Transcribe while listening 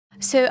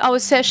So our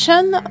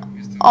session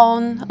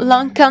on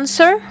lung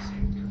cancer,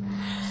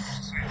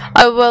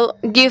 I will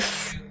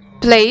give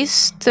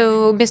place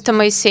to Mr.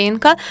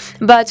 Moisenko,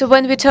 but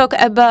when we talk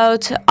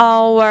about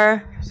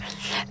our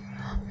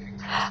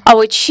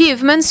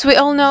achievements, we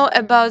all know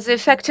about the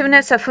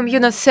effectiveness of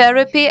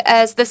immunotherapy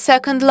as the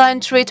second-line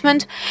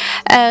treatment,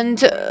 and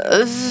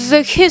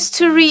the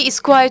history is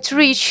quite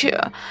rich.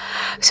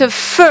 So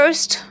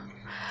first,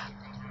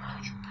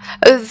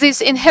 these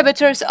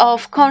inhibitors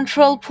of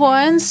control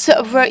points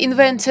were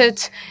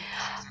invented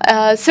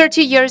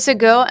 30 years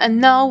ago, and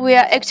now we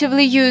are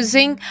actively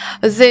using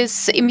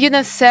this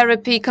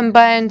immunotherapy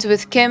combined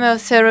with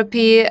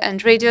chemotherapy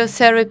and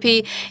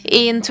radiotherapy.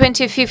 In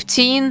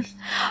 2015,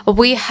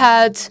 we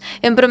had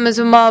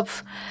imbromazumab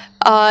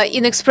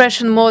in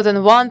expression more than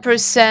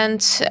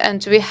 1%,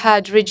 and we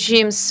had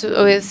regimes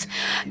with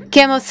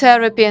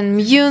chemotherapy and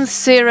immune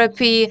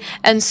therapy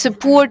and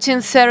supporting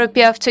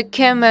therapy after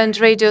chemo and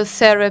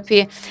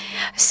radiotherapy.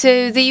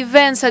 So the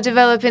events are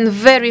developing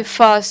very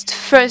fast.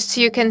 First,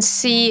 you can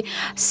see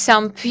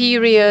some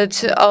period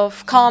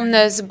of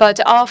calmness,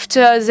 but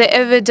after the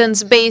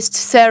evidence-based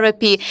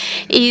therapy,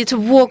 it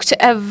walked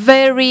a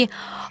very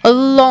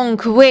long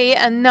way,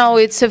 and now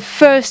it's a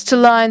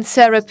first-line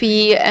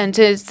therapy, and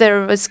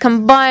there was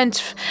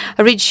combined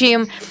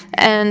regime,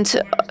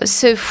 and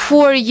so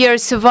 4-year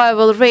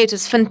survival rate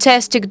is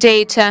fantastic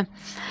data.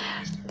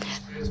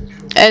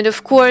 And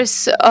of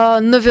course,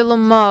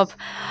 nivolumab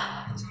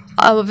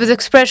with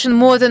expression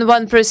more than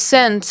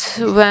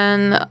 1%,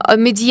 when a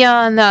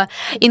mediana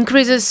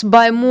increases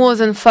by more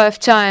than 5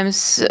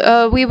 times.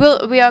 We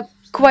are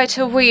quite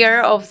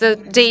aware of the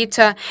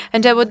data,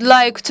 and I would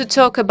like to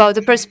talk about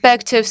the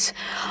perspectives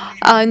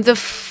in the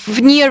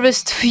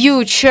nearest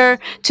future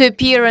to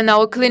appear in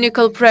our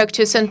clinical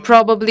practice, and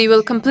probably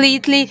will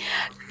completely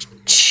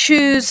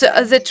choose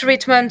the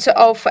treatment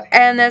of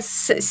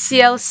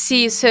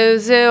NSCLC. So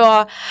there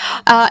are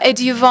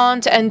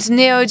adjuvant and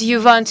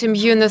neoadjuvant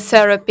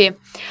immunotherapy.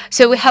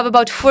 So we have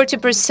about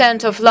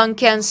 40% of lung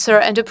cancer,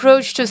 and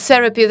approach to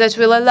therapy that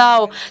will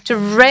allow to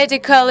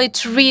radically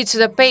treat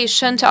the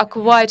patient are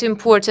quite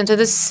important. And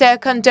the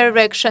second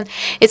direction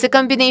is a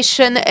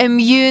combination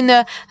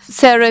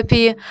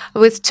immunotherapy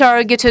with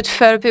targeted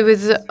therapy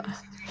with.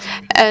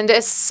 And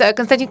as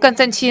Konstantin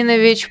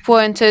Konstantinovich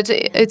pointed,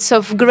 it's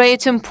of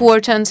great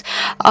importance,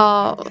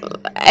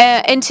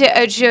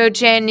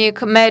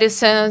 anti-angiogenic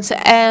medicines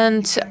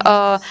and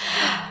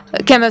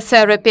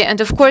chemotherapy, and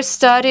of course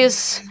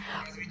studies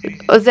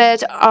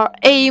that are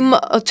aim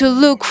to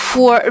look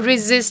for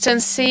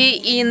resistance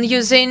in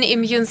using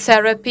immune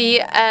therapy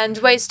and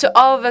ways to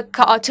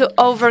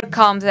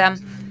overcome them.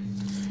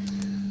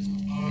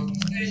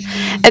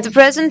 At the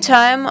present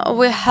time,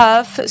 we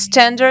have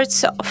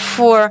standards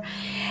for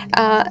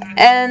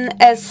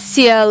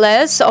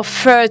NSCLS of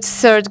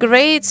third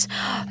grades,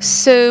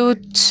 so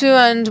 2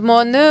 and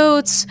more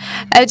nodes,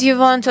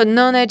 adjuvant or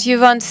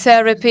non-adjuvant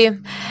therapy,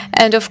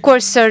 and of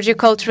course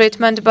surgical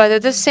treatment. But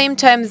at the same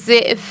time,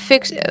 the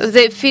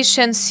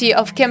efficiency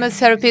of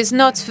chemotherapy is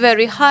not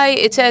very high.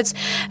 It adds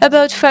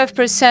about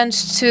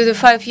 5% to the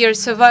 5-year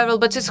survival,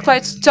 but it's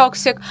quite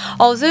toxic,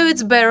 although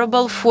it's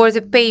bearable for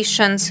the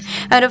patients.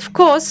 And of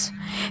course,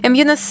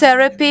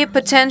 immunotherapy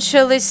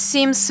potentially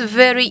seems a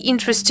very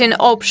interesting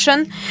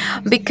option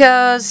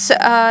because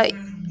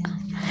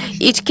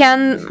it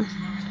can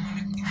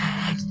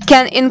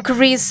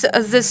increase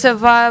the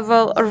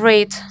survival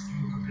rate.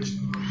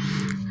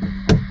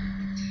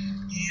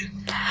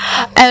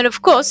 And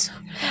of course,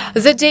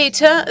 the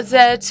data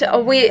that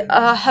we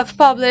have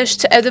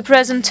published at the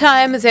present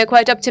time, they're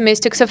quite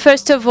optimistic. So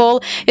first of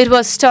all, it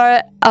was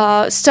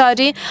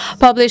study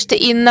published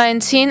in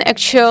 19.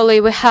 Actually,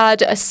 we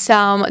had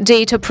some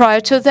data prior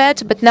to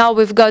that, but now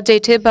we've got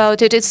data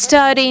about it. It's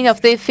studying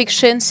of the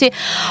efficiency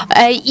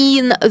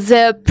in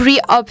the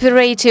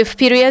preoperative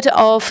period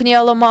of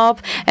nivolumab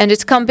and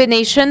its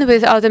combination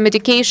with other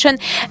medication,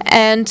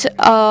 and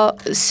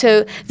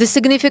so the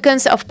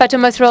significance of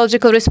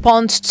pathophysiological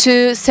response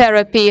to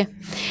therapy.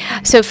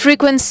 So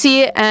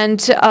frequency,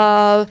 and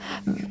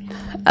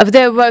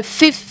there were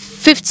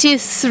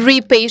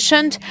 53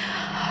 patients,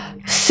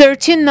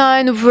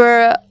 39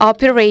 were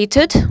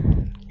operated,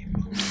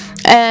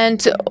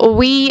 and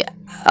we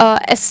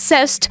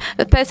assessed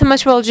the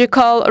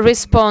pathophysiological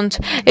response.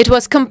 It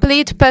was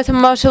complete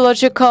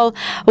pathophysiological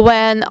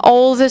when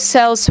all the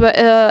cells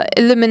were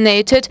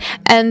eliminated,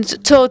 and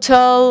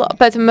total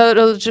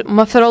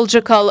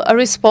pathophysiological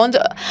response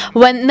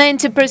when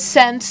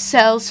 90%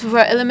 cells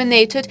were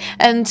eliminated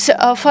and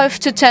 5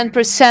 to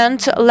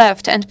 10%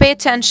 left. And pay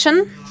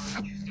attention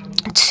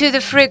to the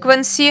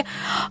frequency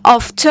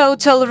of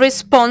total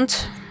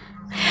response.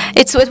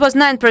 It was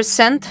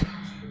 9%.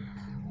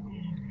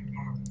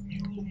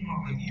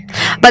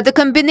 But the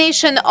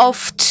combination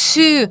of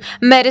two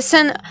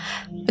medicine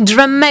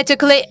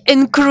dramatically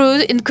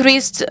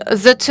increased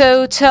the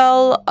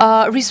total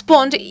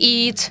response.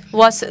 It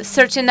was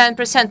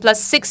 39%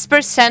 plus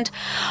 6%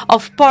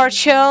 of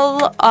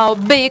partial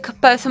big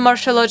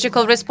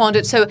pathomorphological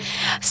responded. So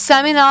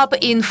summing up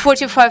in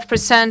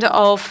 45%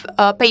 of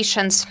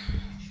patients.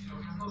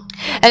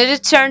 And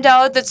it turned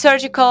out that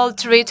surgical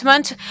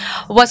treatment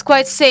was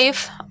quite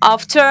safe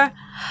after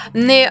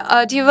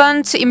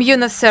neoadjuvant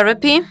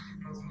immunotherapy.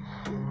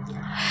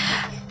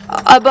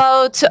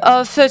 About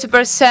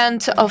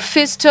 30% of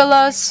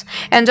fistulas,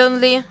 and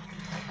only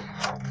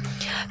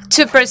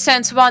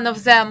 2%, one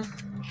of them,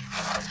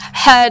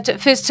 had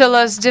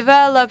fistulas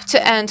developed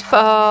and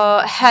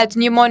had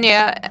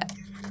pneumonia.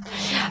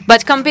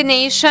 But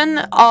combination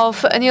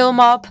of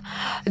nivolumab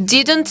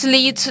didn't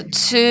lead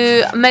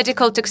to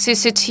medical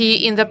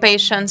toxicity in the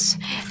patients.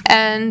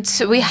 And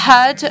we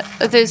had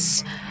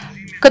this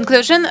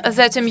conclusion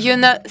that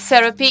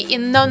immunotherapy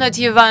in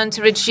non-adjuvant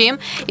regime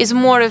is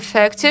more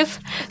effective.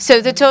 So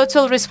the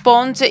total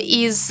response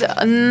is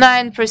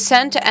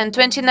 9% and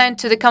 29%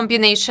 to the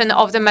combination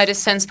of the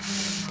medicines.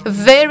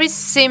 Very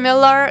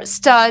similar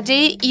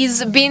study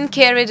is being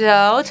carried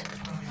out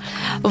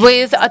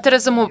with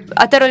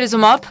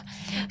atezolizumab.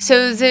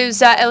 So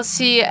those are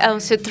LC,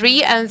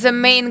 LC3, and the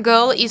main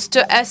goal is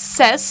to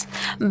assess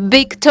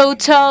big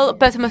total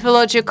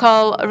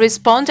pathomorphological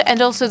response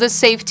and also the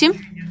safety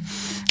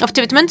of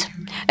treatment,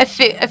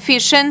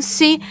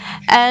 efficiency,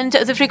 and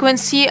the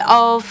frequency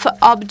of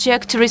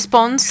object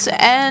response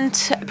and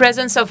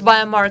presence of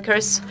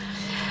biomarkers.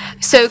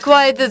 So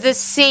quite the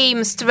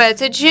same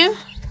strategy,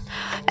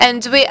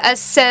 and we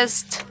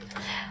assessed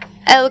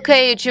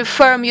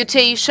LKH4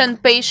 mutation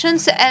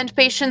patients and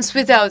patients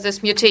without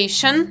this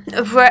mutation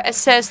were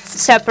assessed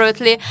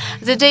separately.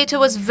 The data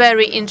was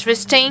very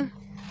interesting.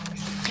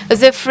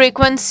 The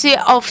frequency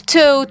of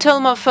total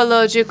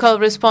morphological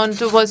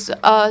response was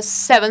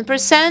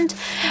 7%,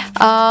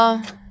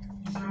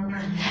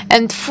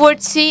 and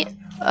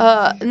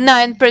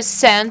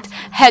 49%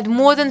 had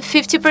more than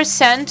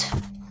 50%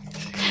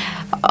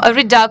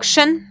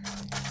 reduction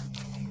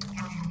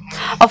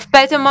of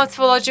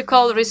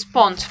pathomorphological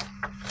response.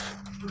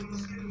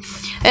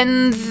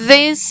 In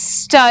this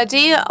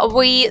study,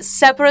 we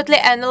separately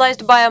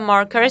analyzed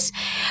biomarkers.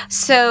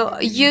 So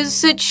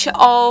usage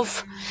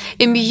of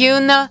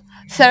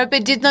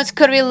immunotherapy did not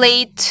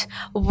correlate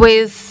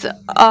with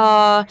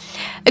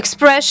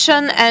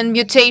expression and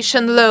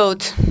mutation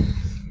load.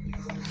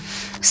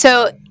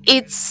 So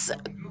it's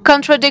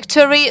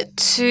contradictory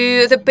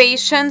to the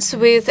patients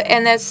with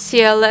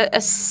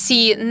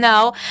NSCLC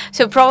now.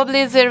 So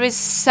probably there is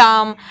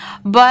some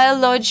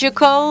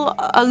biological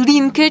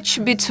linkage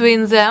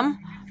between them.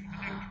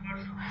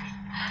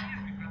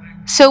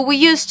 So we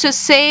used to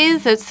say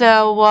that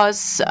there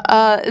was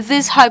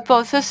this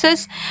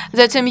hypothesis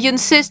that immune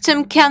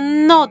system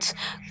cannot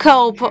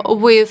cope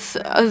with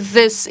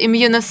this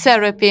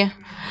immunotherapy.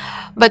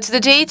 But the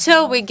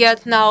data we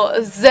get now,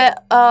 the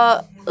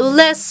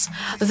less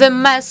the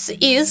mass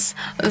is,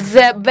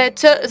 the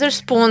better the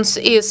response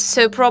is.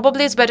 So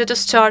probably it's better to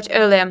start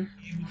earlier.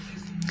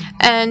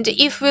 And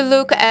if we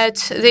look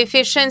at the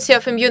efficiency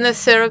of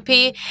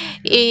immunotherapy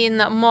in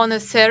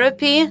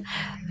monotherapy,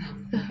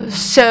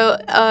 so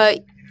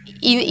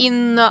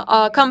in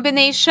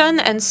combination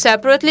and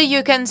separately,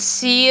 you can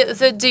see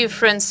the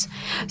difference.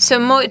 So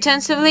more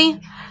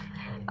intensively,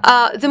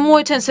 the more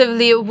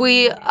intensively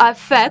we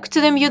affect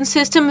the immune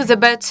system, the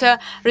better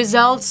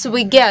results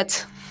we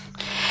get.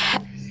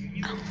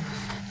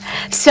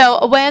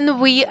 So when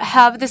we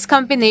have this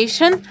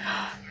combination,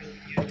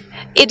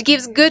 it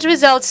gives good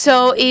results.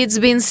 So it's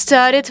been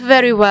studied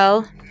very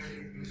well.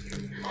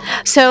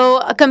 So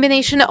a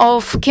combination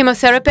of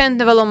chemotherapy and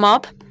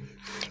nivolumab.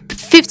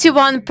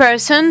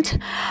 51%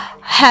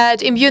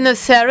 had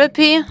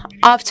immunotherapy.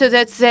 After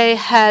that, they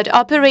had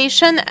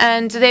operation,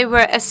 and they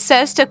were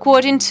assessed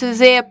according to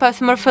their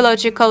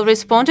pathomorphological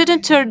response. And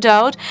it turned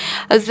out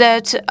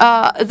that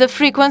the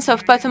frequency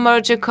of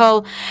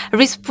pathomorphological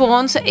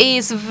response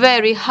is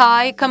very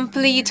high.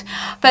 Complete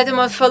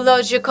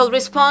pathomorphological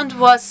response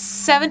was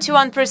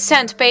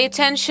 71%. Pay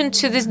attention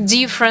to this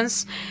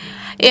difference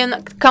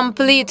in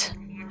complete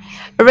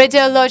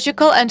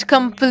radiological and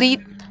complete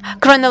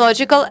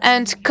chronological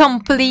and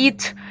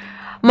complete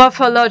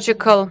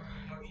morphological,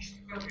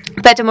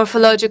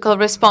 pathomorphological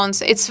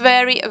response. It's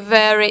very,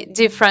 very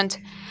different.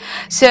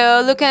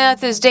 So looking at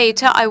this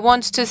data, I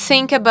want to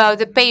think about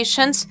the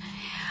patients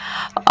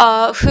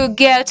who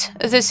get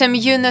this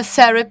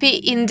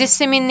immunotherapy in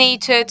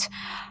disseminated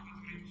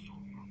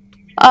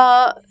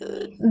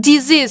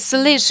disease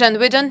lesion.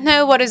 We don't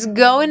know what is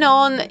going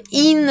on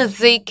in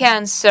the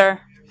cancer.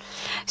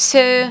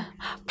 So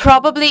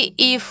probably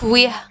if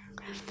we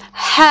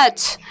had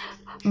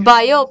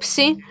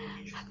biopsy,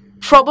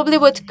 probably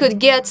we could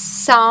get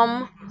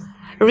some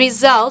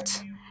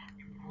result,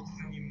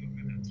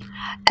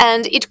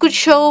 and it could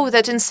show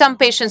that in some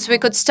patients we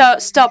could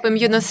stop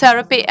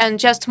immunotherapy and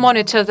just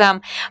monitor them.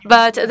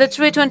 But the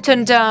treatment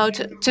turned out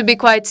to be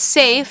quite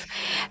safe,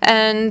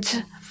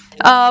 and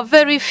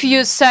very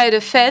few side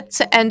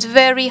effects and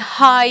very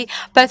high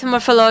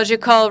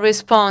pathomorphological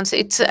response.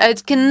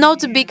 It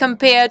cannot be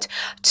compared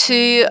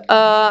to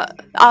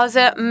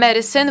other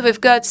medicine.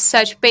 We've got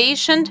such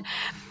patient.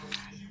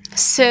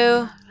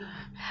 So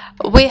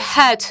we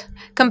had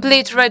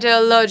complete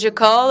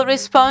radiological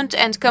response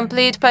and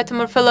complete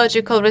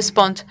pathomorphological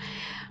response.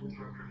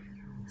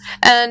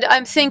 And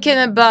I'm thinking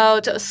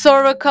about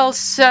thoracic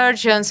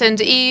surgeons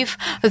and if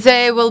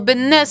they will be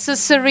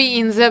necessary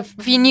in the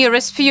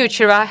nearest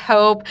future. I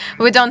hope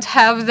we don't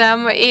have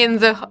them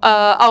in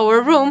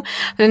our room,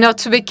 not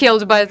to be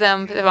killed by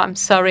them. I'm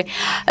sorry.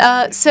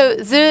 So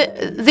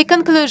the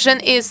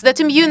conclusion is that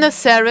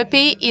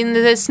immunotherapy in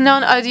this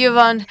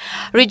non-adjuvant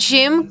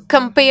regime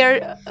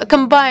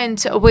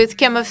combined with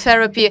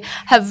chemotherapy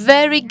have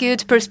very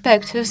good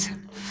perspectives.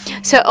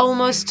 So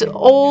almost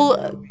all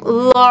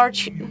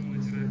large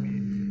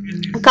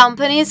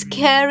companies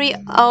carry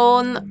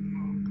on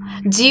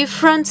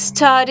different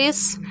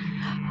studies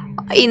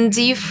in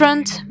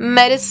different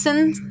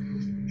medicines.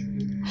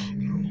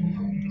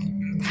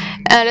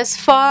 And as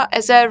far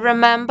as I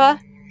remember,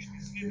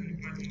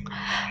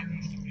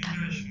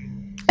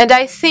 and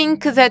I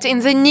think that in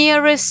the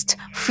nearest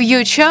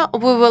future we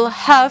will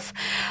have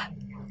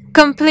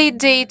complete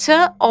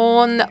data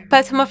on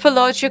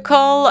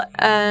pathomorphological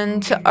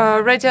and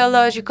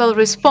radiological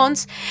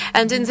response,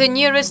 and in the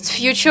nearest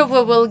future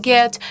we will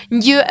get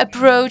new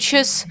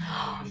approaches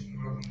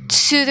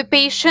to the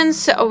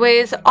patients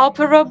with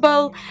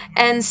operable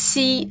and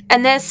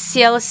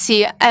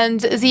SCLC,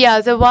 and the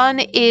other one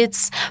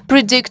is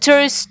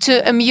predictors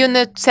to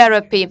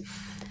immunotherapy,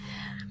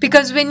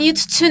 because we need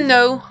to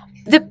know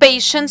the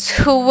patients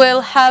who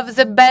will have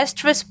the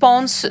best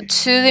response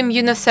to the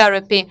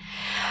immunotherapy.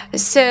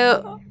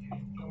 So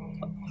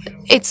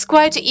it's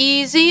quite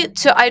easy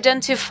to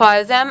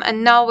identify them,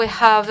 and now we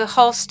have the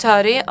whole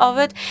study of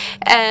it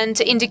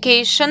and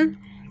indication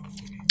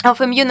of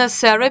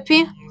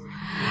immunotherapy,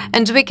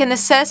 and we can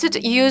assess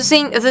it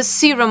using the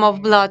serum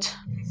of blood.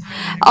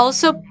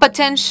 Also,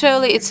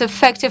 potentially, it's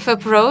effective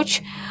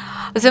approach.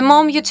 The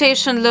more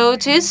mutation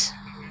load is,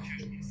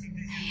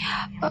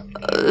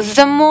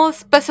 the more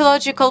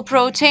pathological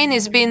protein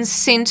is being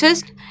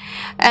synthesized,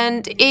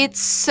 and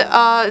it's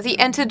the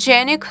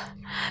antigenic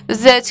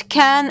that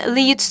can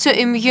lead to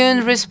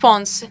immune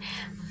response.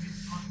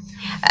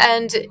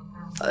 And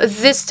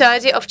this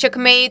study of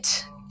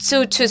Checkmate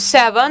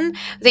 227,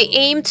 they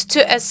aimed to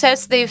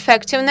assess the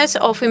effectiveness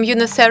of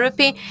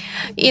immunotherapy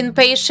in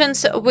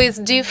patients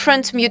with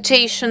different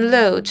mutation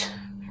load.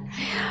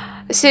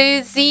 So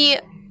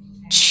the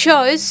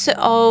choice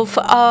of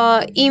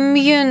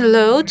immune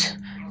load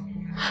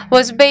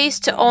was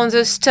based on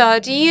the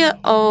study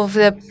of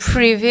the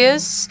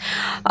previous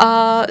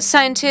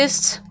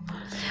scientists.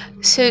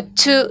 So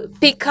to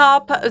pick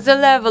up the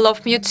level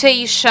of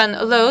mutation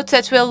load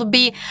that will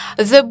be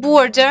the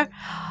border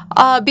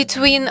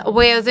between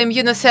where the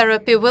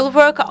immunotherapy will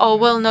work or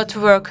will not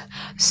work.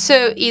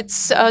 So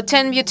it's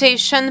 10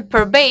 mutation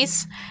per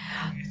base,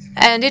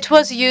 and it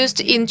was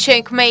used in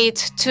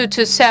Checkmate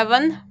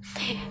 227.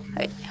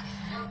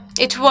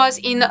 It was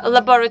in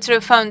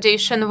Laboratory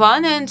Foundation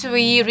 1, and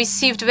we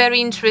received very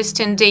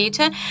interesting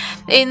data.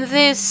 In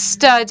this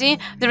study,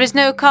 there is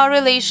no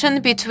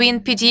correlation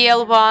between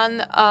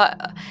PD-L1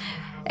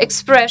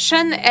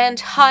 expression and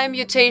high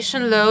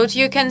mutation load.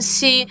 You can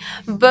see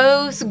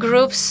both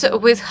groups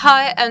with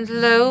high and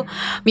low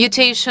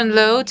mutation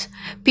load.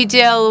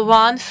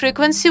 PD-L1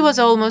 frequency was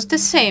almost the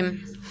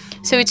same.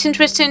 So it's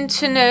interesting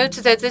to note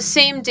that the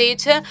same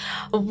data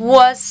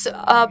was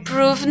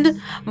proven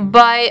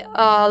by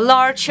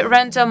large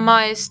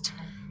randomized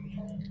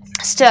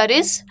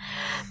studies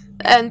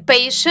and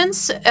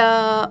patients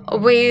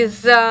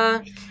with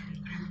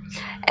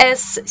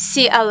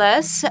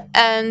SCLS,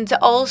 and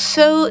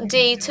also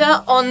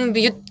data on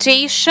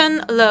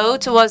mutation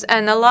load was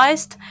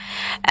analyzed,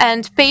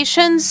 and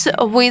patients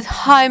with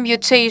high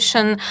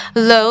mutation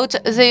load,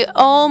 they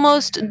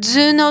almost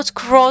do not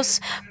cross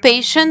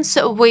patients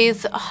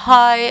with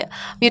high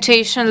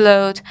mutation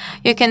load.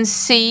 You can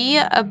see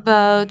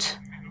about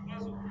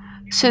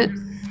so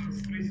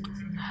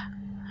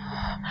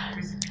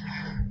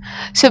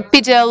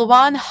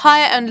PD-L1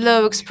 high and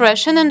low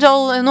expression, and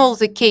in all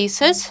the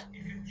cases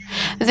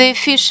the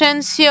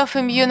efficiency of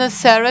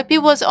immunotherapy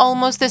was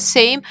almost the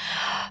same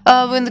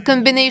with the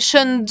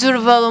combination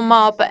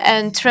durvalumab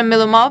and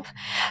tremelimumab,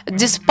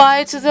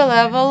 despite the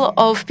level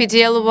of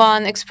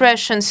PD-L1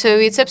 expression. So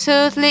it's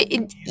absolutely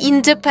an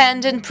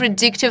independent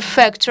predictive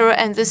factor,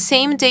 and the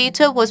same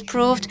data was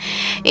proved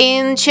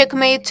in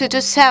Checkmate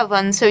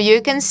 227. So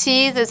you can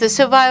see that the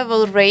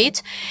survival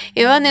rate,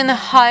 even in a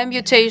high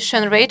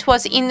mutation rate,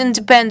 was an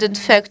independent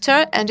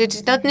factor, and it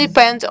did not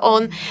depend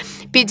on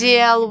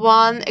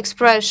PD-L1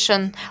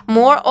 expression,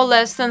 more or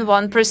less than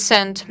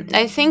 1%.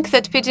 I think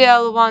that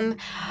PD-L1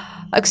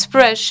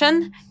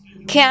 expression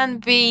can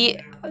be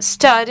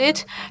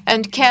studied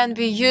and can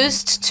be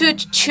used to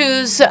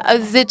choose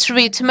the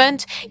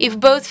treatment if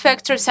both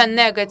factors are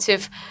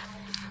negative,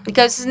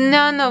 because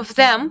none of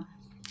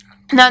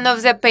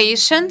the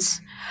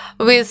patients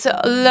with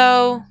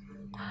low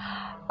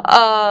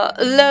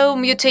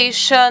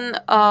mutation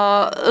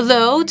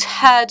load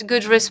had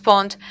good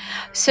response.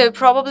 So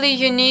probably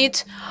you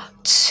need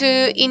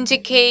to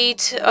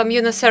indicate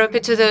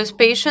immunotherapy to those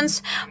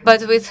patients,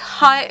 but with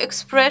high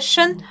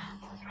expression,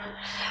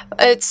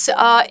 it's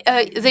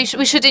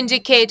we should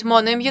indicate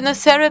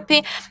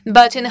monoimmunotherapy,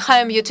 but in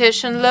high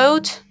mutation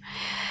load.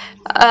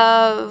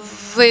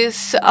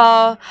 With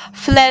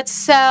flat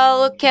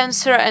cell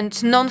cancer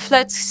and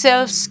non-flat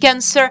cell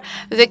cancer,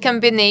 the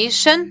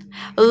combination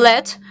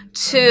led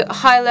to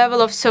high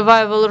level of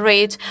survival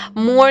rate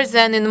more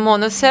than in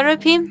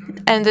monotherapy,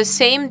 and the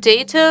same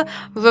data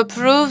were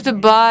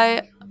proved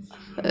by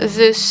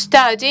the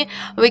study.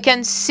 We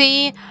can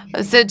see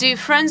the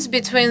difference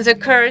between the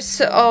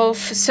curves of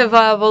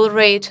survival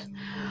rate.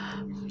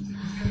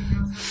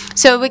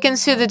 So we can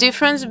see the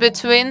difference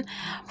between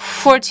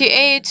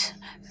 48,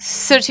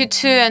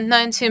 32 and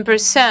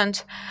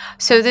 19%.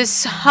 So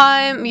this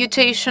high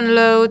mutation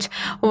load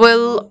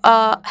will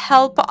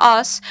help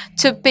us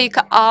to pick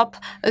up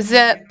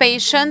the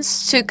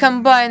patients to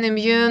combine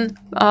immune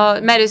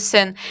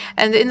medicine.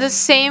 And in the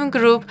same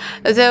group,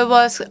 there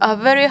was a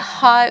very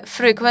high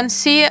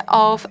frequency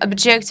of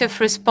objective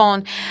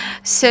response.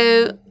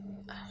 So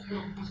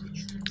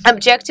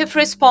objective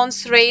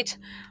response rate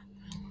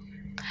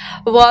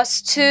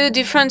was two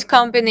different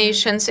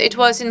combinations. It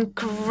was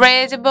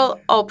incredible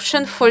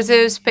option for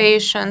those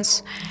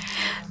patients,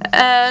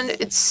 and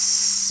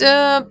it's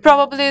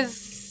probably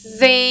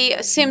they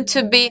seem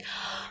to be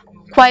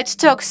quite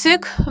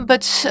toxic,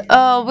 but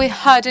we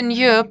had a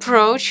new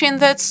approach in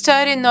that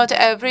study, not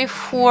every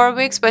 4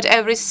 weeks, but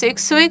every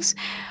 6 weeks,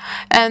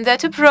 and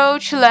that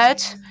approach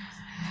led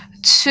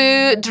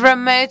to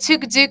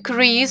dramatic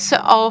decrease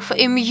of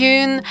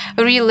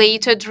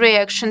immune-related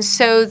reactions.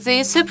 So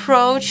this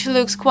approach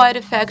looks quite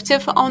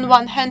effective on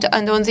one hand,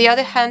 and on the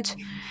other hand,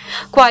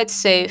 quite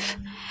safe.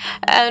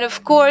 And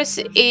of course,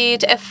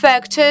 it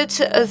affected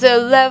the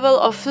level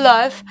of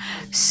life,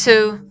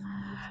 so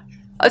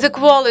the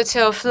quality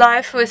of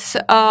life with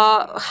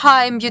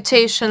high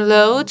mutation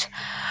load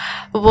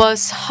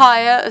was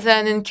higher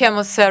than in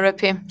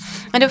chemotherapy.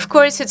 And of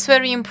course, it's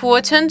very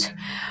important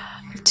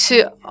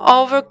to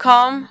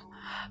overcome.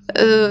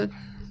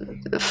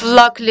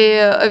 Luckily,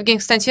 Evgeny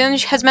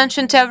Konstantinovich has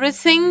mentioned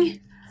everything.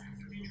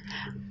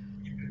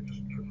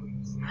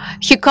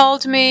 He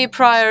called me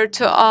prior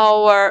to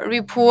our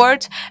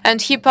report,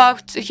 and he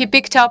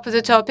picked up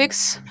the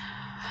topics.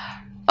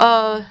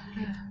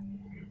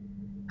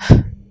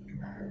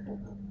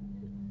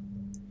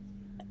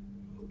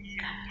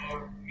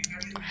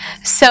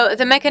 So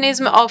the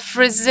mechanism of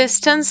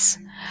resistance.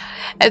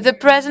 At the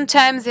present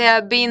time, they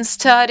are being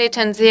studied,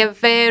 and they are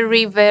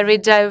very, very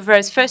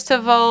diverse. First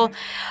of all,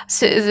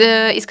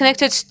 it's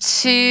connected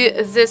to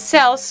the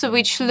cells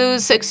which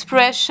lose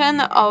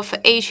expression of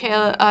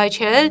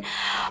HLA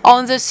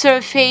on the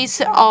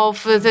surface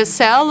of the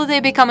cell. They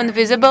become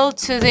invisible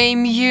to the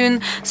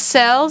immune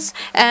cells,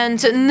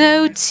 and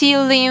no T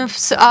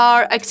lymphs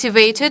are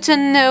activated,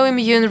 and no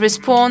immune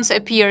response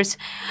appears.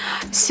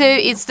 So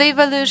it's the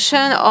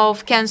evolution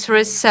of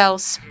cancerous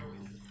cells.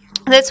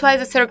 That's why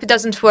the therapy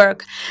doesn't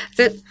work.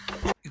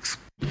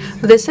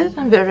 The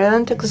second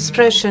variant,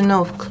 expression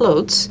of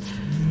clots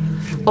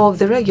of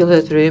the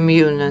regulatory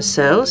immune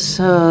cells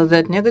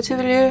that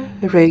negatively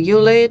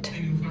regulate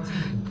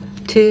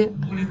T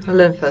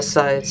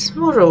lymphocytes.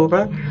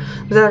 Moreover,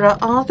 there are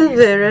other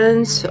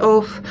variants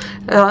of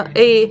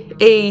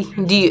AADO1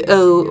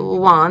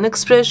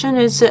 expression.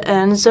 It's an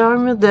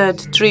enzyme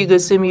that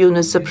triggers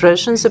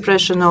immunosuppression,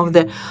 suppression of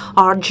the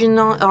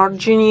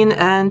arginine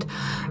and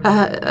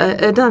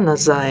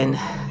adenosine.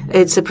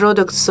 It's a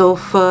product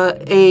of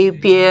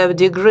APT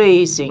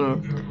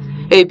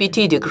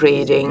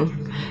degrading.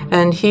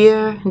 And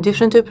here,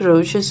 different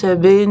approaches are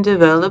being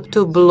developed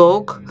to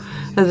block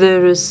the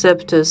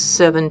receptor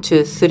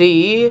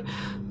 723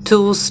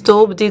 to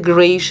stop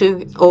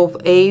degradation of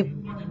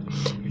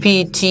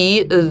APT.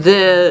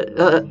 The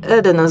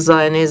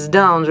adenosine is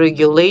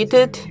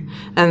downregulated,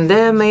 and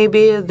there may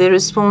be the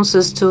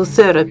responses to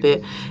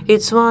therapy.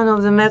 It's one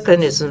of the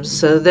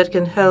mechanisms that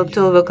can help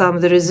to overcome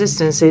the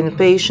resistance in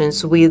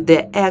patients with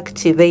the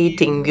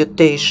activating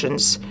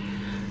mutations.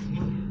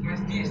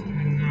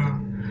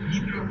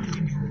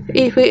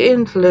 If we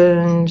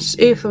influence,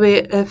 if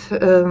we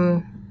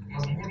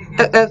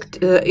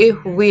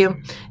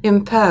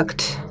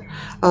impact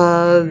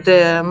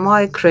the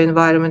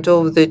microenvironment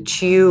of the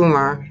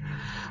tumor,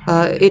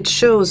 it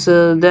shows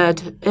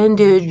that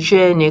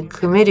endogenous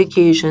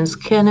medications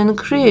can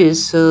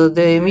increase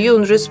the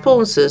immune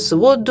responses.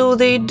 What do?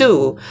 They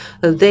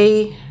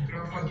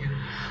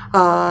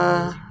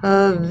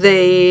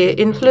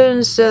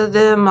influence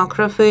the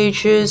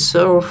macrophages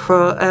of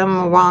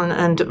M1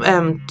 and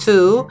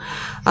M2.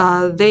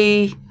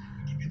 They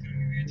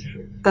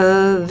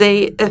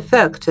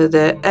affect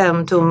the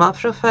M2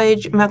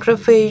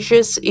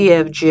 macrophages,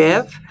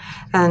 EFGF,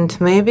 and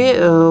maybe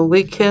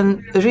we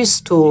can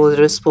restore the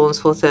response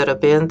for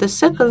therapy. And the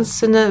second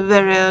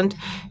variant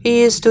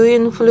is to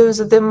influence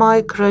the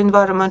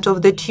microenvironment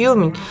of the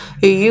tumor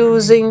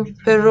using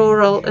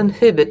peroral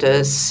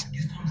inhibitors.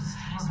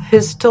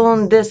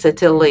 Histone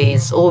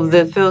deacetylase of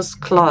the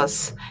first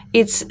class.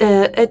 It's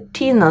a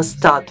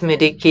tinostat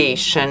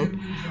medication.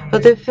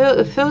 But the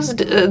first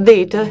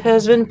data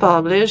has been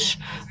published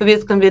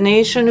with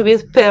combination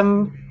with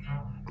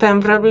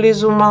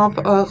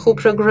pembrolizumab, who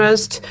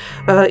progressed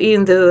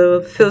in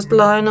the first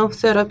line of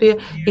therapy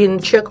in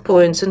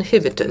checkpoint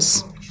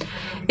inhibitors.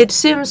 It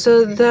seems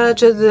that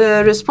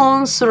the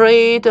response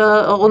rate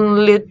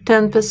only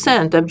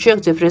 10%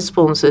 objective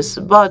responses,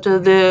 but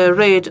the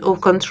rate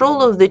of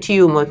control of the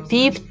tumor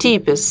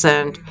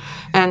 50%,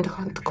 and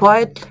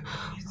quite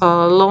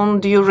long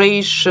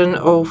duration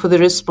of the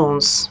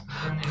response,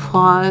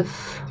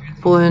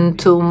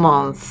 5.2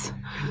 months,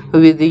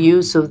 with the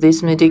use of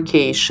this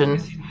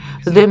medication.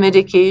 The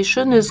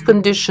medication is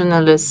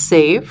conditionally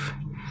safe.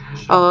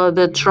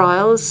 The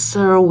trials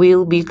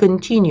will be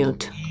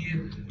continued.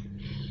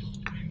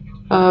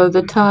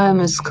 The time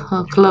is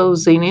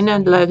closing in.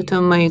 I'd like to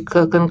make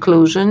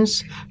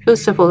conclusions.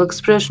 First of all,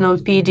 expression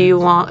of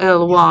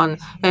PD-L1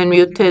 and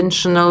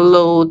mutational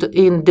load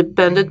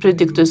independent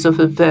predictors of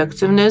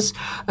effectiveness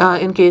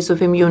in case of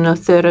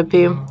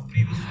immunotherapy.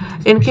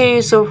 In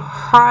case of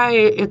high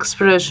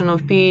expression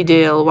of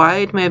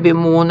PD-L1, it may be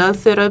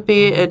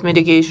monotherapy at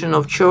medication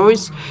of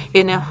choice.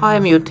 In a high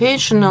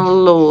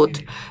mutational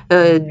load,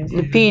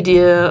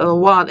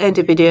 PD-L1,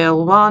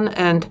 anti-PD-L1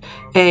 and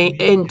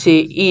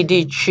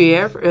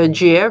anti-EGFR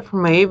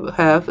may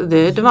have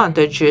the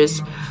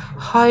advantages.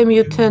 High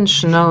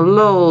mutational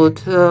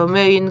load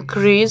may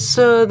increase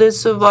the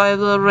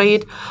survival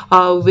rate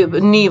with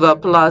NIVA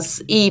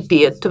plus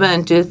EPI at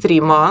 23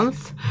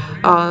 months,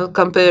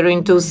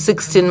 comparing to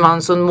 16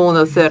 months on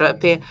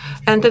monotherapy.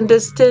 And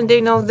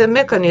understanding of the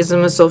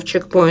mechanisms of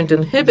checkpoint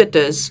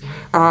inhibitors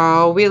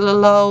will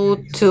allow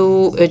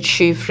to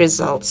achieve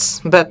results,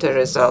 better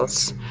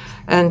results.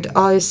 And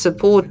I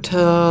support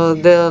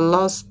the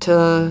last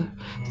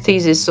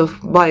thesis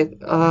by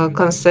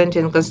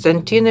Konstantin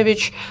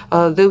Konstantinovich,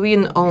 the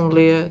win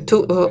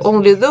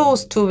only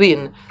those to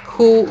win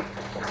who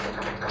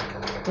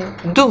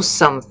do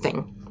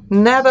something,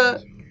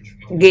 never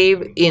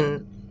gave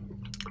in.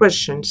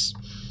 Questions?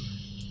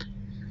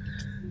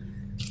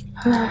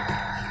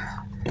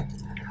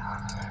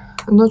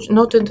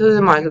 Not into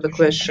the mic, the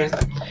question.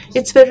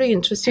 It's very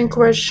interesting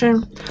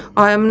question.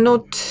 I am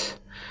not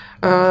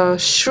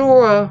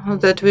sure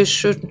that we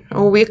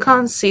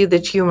can't see the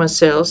tumor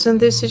cells in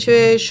this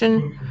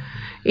situation,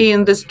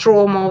 in the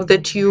stroma of the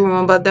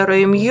tumor, but there are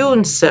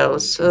immune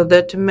cells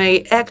that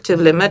may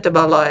actively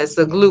metabolize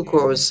the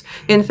glucose.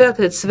 In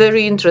fact, it's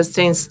very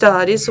interesting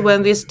studies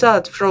when we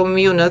start from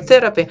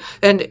immunotherapy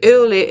and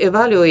early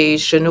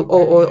evaluation of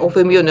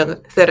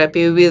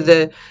immunotherapy with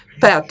the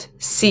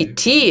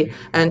PET-CT,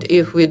 and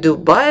if we do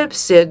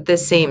biopsy at the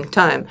same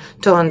time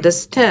to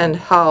understand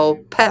how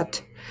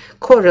PET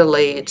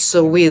correlates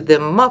with the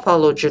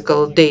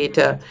morphological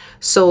data,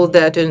 so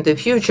that in the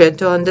future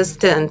to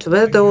understand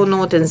whether or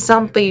not in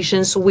some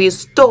patients we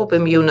stop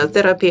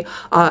immunotherapy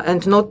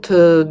and not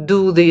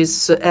do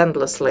this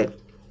endlessly.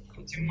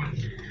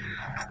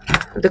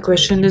 The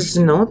question is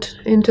not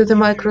into the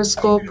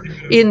microscope,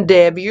 in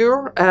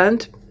debut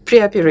and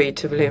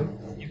preoperatively.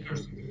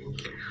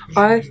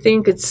 I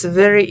think it's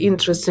very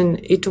interesting.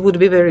 It would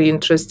be very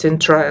interesting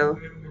trial.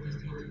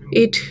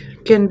 It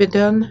can be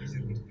done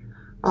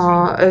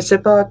as a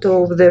part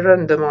of the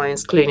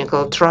randomized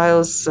clinical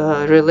trials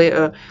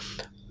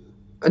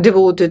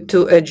devoted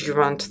to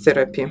adjuvant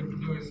therapy.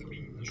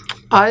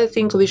 I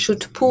think we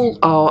should pool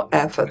our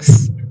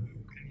efforts.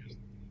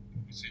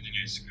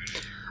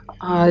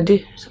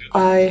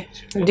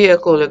 Dear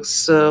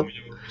colleagues,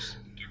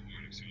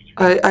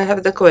 I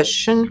have the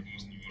question.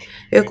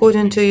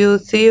 According to your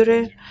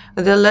theory,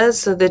 the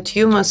less the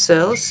tumor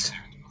cells,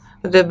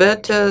 the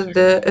better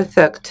the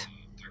effect.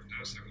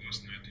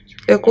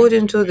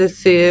 According to the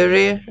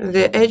theory,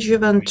 the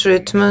adjuvant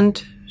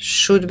treatment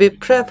should be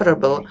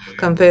preferable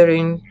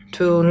comparing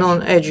to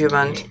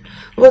non-adjuvant.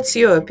 What's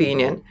your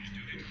opinion?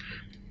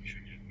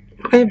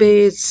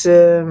 Maybe it's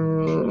a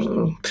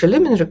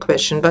preliminary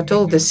question, but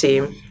all the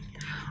same.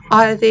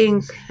 I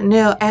think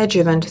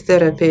neoadjuvant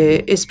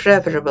therapy is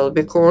preferable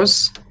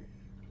because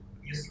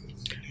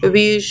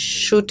we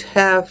should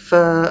have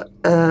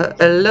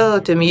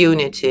alert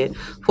immunity.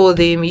 For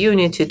the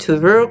immunity to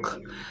work,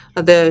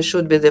 there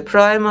should be the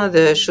primer,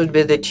 there should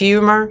be the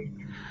tumor,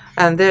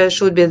 and there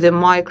should be the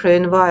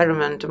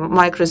microenvironment,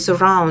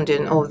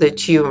 microsurrounding of the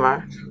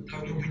tumor.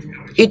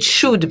 It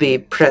should be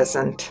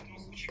present.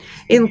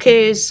 In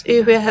case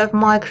if we have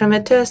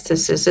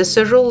micrometastasis, as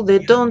a rule, they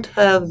don't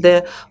have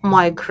the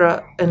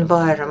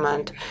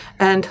microenvironment.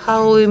 And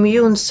how the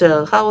immune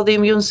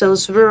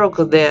cells work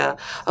there,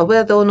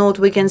 whether or not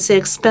we can see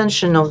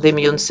expansion of the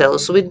immune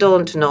cells, we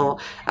don't know.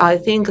 I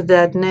think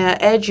that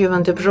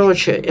neoadjuvant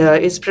approach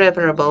is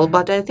preferable,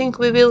 but I think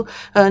we will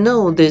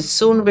know this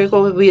soon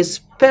because with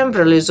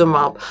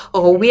pembrolizumab,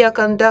 we are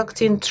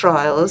conducting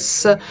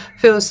trials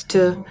first,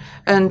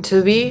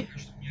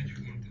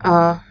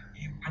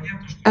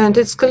 and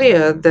it's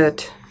clear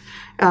that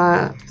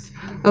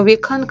we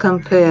can't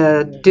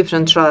compare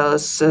different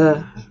trials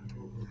in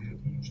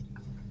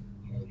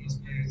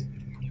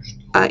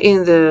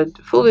the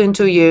following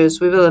 2 years.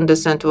 We will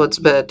understand what's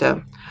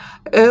better.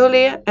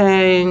 Early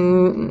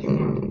and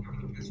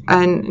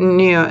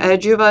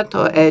neoadjuvant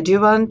or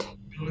adjuvant.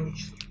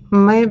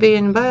 Maybe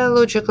in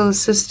biological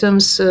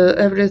systems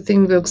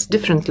everything works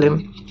differently.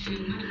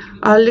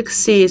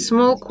 Aleksei,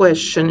 small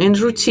question. In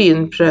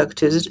routine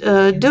practice,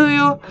 do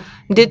you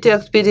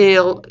detect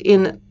PDL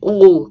in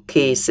all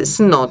cases?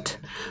 Not.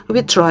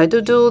 We try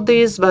to do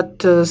this,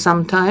 but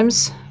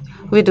sometimes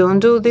we don't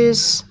do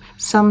this.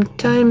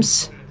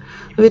 Sometimes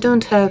we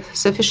don't have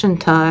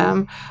sufficient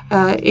time.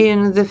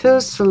 In the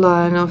first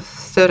line of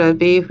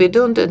therapy, we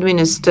don't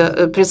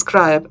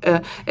prescribe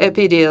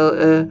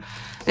PDL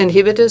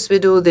inhibitors. We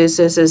do this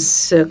as a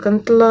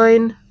second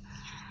line.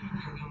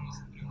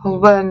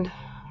 When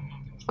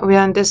we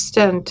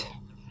understand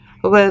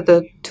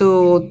whether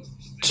to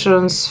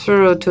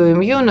transfer to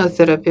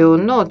immunotherapy or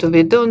not,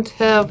 we don't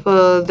have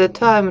the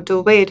time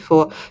to wait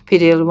for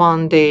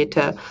PDL1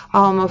 data.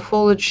 Our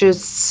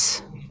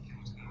morphologists,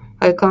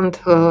 I can't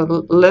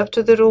left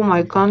the room,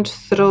 I can't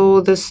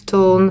throw the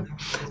stone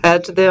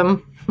at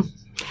them.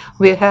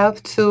 We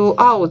have to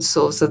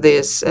outsource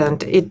this,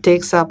 and it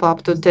takes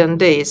up to 10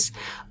 days.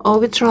 Or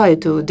we try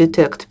to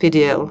detect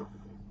PDL,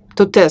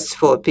 to test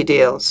for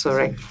PDL,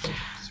 sorry.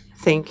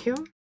 Thank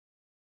you.